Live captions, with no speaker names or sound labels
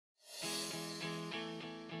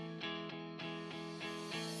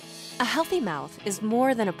A healthy mouth is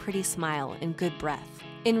more than a pretty smile and good breath.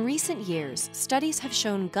 In recent years, studies have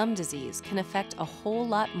shown gum disease can affect a whole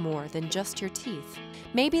lot more than just your teeth.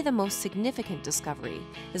 Maybe the most significant discovery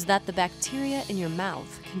is that the bacteria in your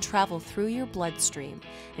mouth can travel through your bloodstream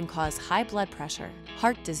and cause high blood pressure,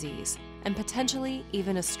 heart disease, and potentially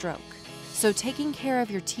even a stroke. So taking care of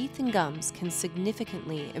your teeth and gums can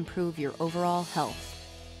significantly improve your overall health.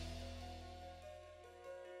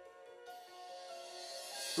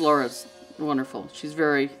 Laura's wonderful. She's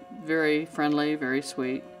very, very friendly, very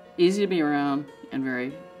sweet, easy to be around, and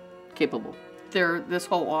very capable. This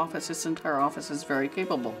whole office, this entire office is very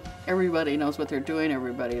capable. Everybody knows what they're doing,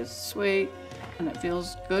 everybody is sweet, and it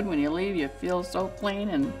feels good when you leave. You feel so clean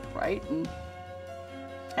and bright and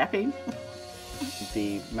happy.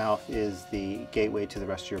 The mouth is the gateway to the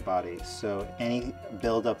rest of your body, so any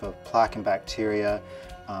buildup of plaque and bacteria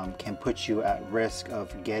can put you at risk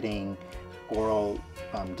of getting oral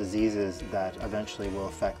diseases that eventually will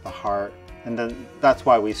affect the heart. And then that's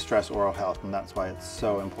why we stress oral health, and that's why it's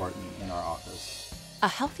so important in our office. A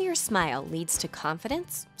healthier smile leads to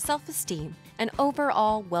confidence, self-esteem, and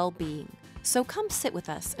overall well-being. So come sit with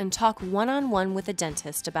us and talk one-on-one with a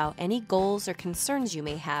dentist about any goals or concerns you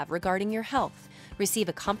may have regarding your health. Receive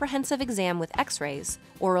a comprehensive exam with x-rays,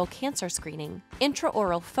 oral cancer screening,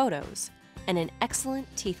 intraoral photos, and an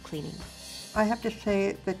excellent teeth cleaning. I have to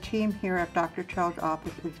say the team here at Dr. Chow's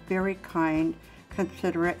office is very kind,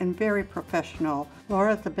 considerate, and very professional.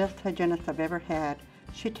 Laura is the best hygienist I've ever had.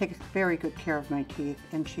 She takes very good care of my teeth,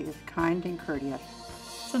 and she is kind and courteous.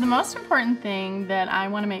 So the most important thing that I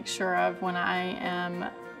want to make sure of when I am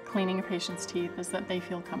cleaning a patient's teeth is that they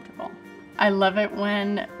feel comfortable. I love it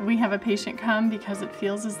when we have a patient come because it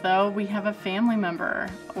feels as though we have a family member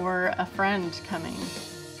or a friend coming.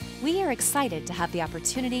 We are excited to have the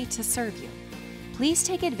opportunity to serve you. Please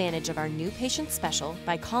take advantage of our new patient special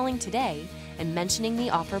by calling today and mentioning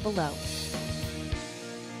the offer below.